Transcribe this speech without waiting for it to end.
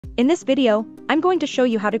In this video, I'm going to show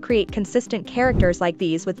you how to create consistent characters like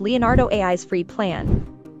these with Leonardo AI's free plan.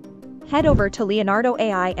 Head over to Leonardo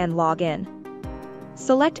AI and log in.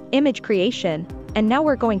 Select Image Creation, and now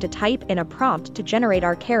we're going to type in a prompt to generate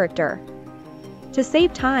our character. To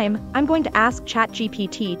save time, I'm going to ask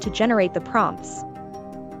ChatGPT to generate the prompts.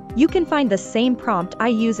 You can find the same prompt I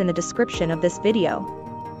use in the description of this video.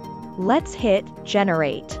 Let's hit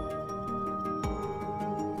Generate.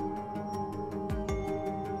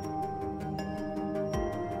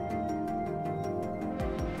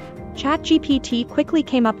 ChatGPT quickly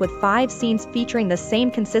came up with 5 scenes featuring the same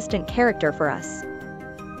consistent character for us.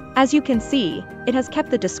 As you can see, it has kept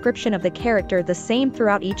the description of the character the same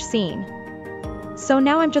throughout each scene. So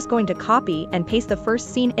now I'm just going to copy and paste the first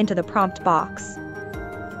scene into the prompt box.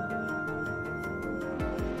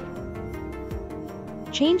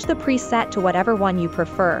 Change the preset to whatever one you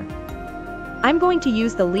prefer. I'm going to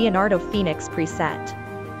use the Leonardo Phoenix preset.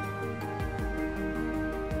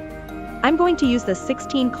 I'm going to use the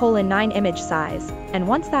 16:9 image size, and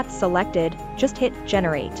once that's selected, just hit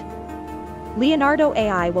Generate. Leonardo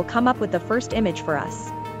AI will come up with the first image for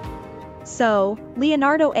us. So,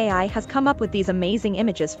 Leonardo AI has come up with these amazing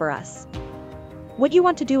images for us. What you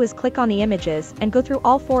want to do is click on the images and go through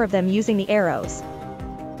all 4 of them using the arrows.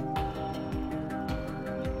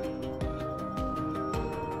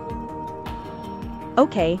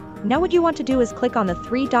 Okay, now what you want to do is click on the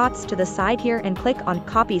 3 dots to the side here and click on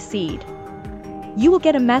Copy Seed. You will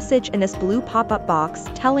get a message in this blue pop-up box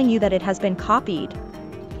telling you that it has been copied.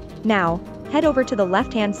 Now, head over to the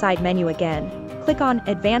left-hand side menu again, click on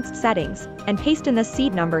Advanced Settings, and paste in the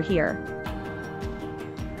seed number here.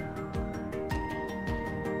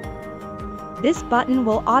 This button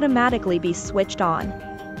will automatically be switched on.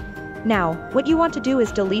 Now, what you want to do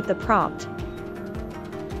is delete the prompt.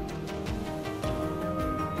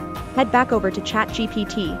 Head back over to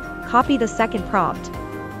ChatGPT, copy the second prompt,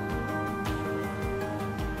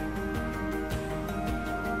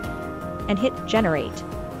 and hit Generate.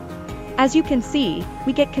 As you can see,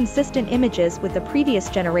 we get consistent images with the previous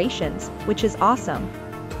generations, which is awesome.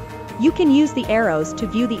 You can use the arrows to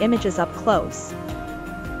view the images up close.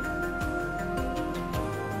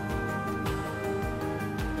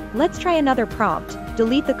 Let's try another prompt.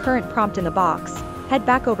 Delete the current prompt in the box, head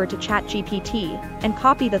back over to ChatGPT, and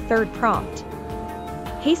copy the third prompt.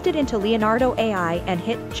 Paste it into Leonardo AI and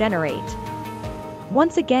hit Generate.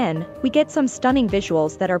 Once again, we get some stunning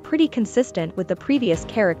visuals that are pretty consistent with the previous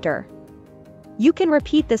character. You can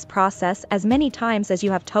repeat this process as many times as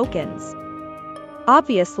you have tokens.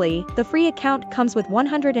 Obviously, the free account comes with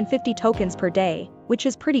 150 tokens per day, which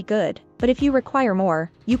is pretty good, but if you require more,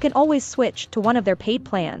 you can always switch to one of their paid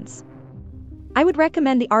plans. I would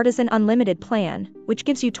recommend the Artisan Unlimited plan, which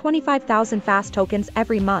gives you 25,000 fast tokens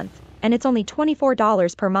every month, and it's only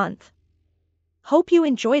 $24 per month. Hope you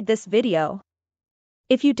enjoyed this video.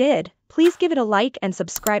 If you did, please give it a like and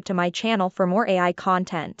subscribe to my channel for more AI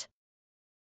content.